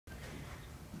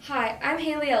Hi, I'm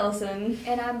Haley Ellison.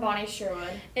 And I'm Bonnie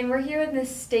Sherwood. And we're here with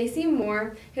Miss Stacy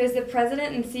Moore, who is the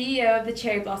president and CEO of the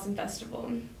Cherry Blossom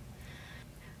Festival.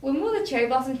 When will the cherry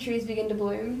blossom trees begin to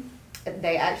bloom?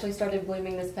 They actually started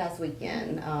blooming this past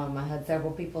weekend. I had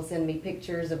several people send me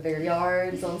pictures of their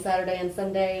yards on Saturday and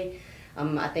Sunday.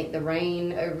 I think the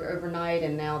rain overnight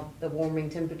and now the warming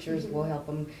temperatures will help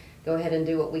them go ahead and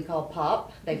do what we call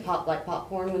pop. They pop like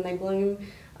popcorn when they bloom.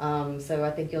 So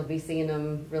I think you'll be seeing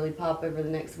them really pop over the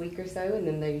next week or so, and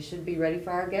then they should be ready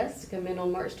for our guests to come in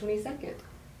on March 22nd.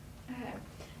 Okay.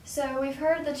 So we've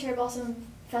heard the Cherry Blossom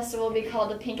Festival be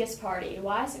called the Pinkest Party.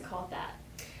 Why is it called that?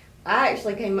 I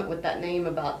actually came up with that name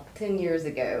about 10 years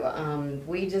ago.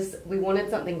 We wanted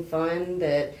something fun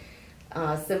that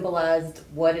symbolized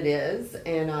what it is,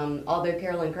 and although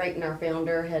Carolyn Creighton, our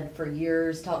founder, had for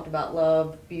years talked about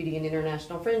love, beauty, and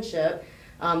international friendship,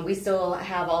 we still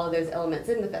have all of those elements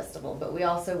in the festival, but we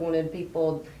also wanted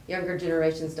people, younger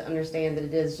generations, to understand that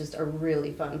it is just a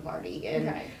really fun party. And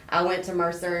Okay. I went to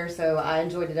Mercer, so I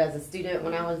enjoyed it as a student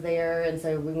when I was there, and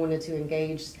so we wanted to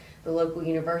engage the local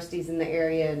universities in the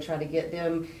area and try to get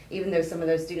them, even though some of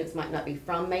those students might not be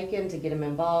from Macon, to get them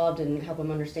involved and help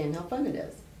them understand how fun it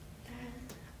is.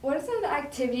 What are some of the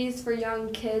activities for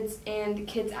young kids and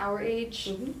kids our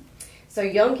age? So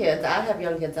young kids, I have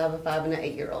young kids. I have a 5 and an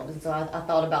 8-year-old, and so I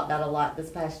thought about that a lot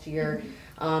this past year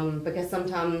because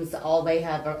sometimes all they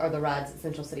have are the rides at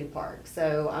Central City Park.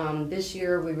 So this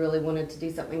year we really wanted to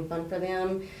do something fun for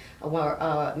them.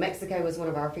 Mexico was one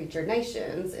of our featured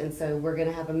nations, and so we're going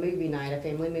to have a movie night, a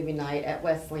family movie night at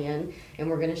Westland, and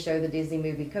we're going to show the Disney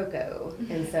movie Coco.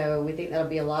 And so we think that'll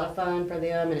be a lot of fun for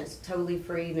them, and it's totally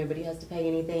free. Nobody has to pay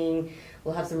anything.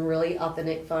 We'll have some really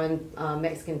authentic, fun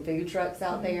Mexican food trucks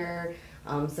out there,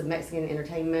 some Mexican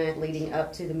entertainment leading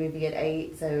up to the movie at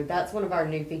 8. So that's one of our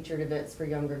new featured events for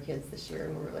younger kids this year,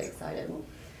 and we're really excited.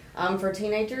 For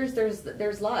teenagers,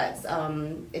 there's lots.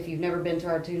 If you've never been to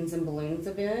our Tunes and Balloons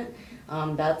event,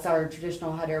 that's our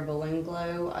traditional hot air balloon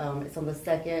glow. It's on the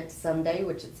second Sunday,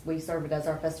 we serve it as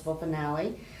our festival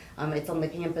finale. It's on the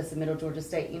campus of Middle Georgia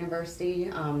State University.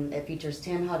 It features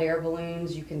 10 hot air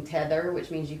balloons. You can tether,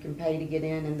 which means you can pay to get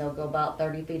in, and they'll go about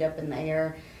 30 feet up in the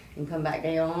air and come back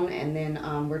down. And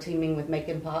then we're teaming with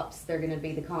Macon Pops. They're going to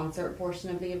be the concert portion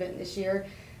of the event this year.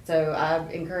 So I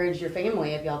encourage your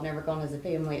family, if y'all have never gone as a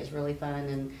family, it's really fun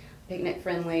and picnic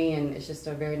friendly, and it's just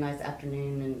a very nice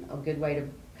afternoon and a good way to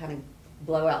kind of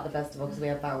blow out the festival because we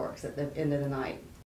have fireworks at the end of the night.